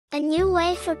A new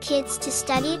way for kids to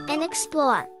study and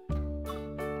explore.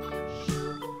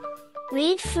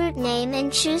 Read fruit name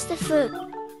and choose the fruit.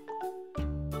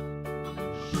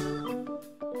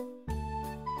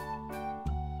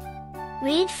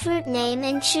 Read fruit name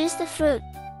and choose the fruit.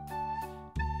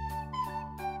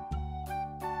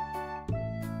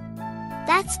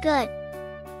 That's good.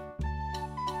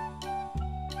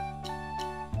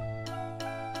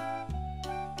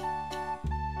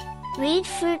 Read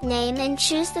fruit name and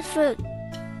choose the fruit.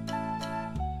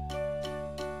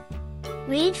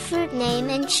 Read fruit name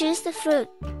and choose the fruit.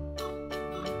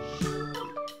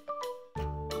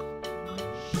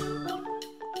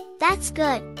 That's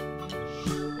good.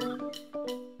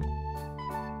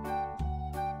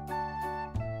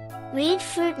 Read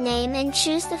fruit name and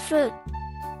choose the fruit.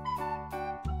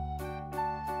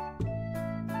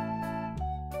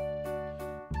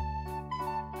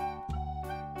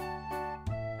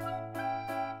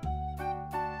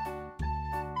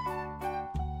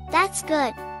 That's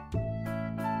good.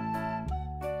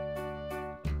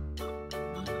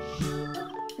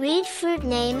 Read fruit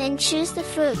name and choose the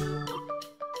fruit.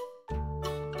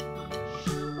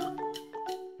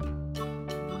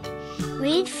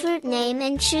 Read fruit name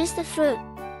and choose the fruit.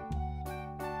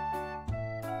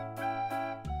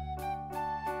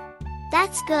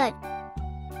 That's good.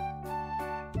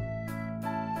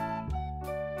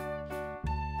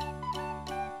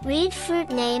 Read fruit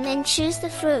name and choose the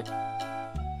fruit.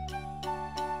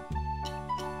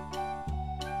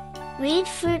 Read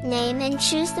fruit name and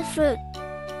choose the fruit.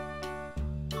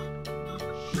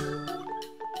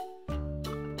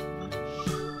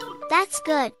 That's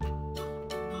good.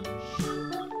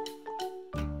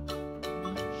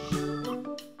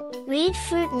 Read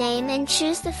fruit name and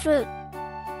choose the fruit.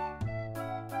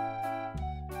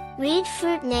 Read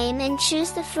fruit name and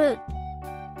choose the fruit.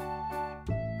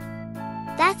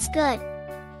 That's good.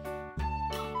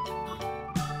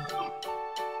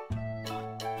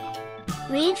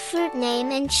 Read fruit name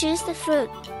and choose the fruit.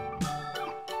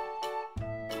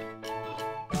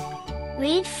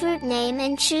 Read fruit name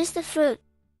and choose the fruit.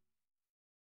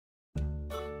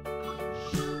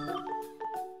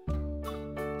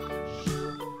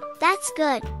 That's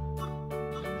good.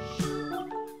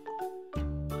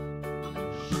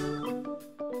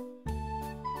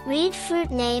 Read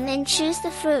fruit name and choose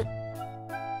the fruit.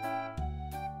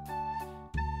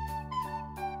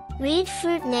 Read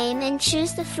fruit name and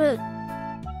choose the fruit.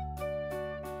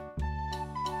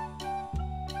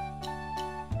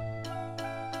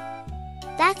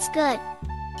 That's good.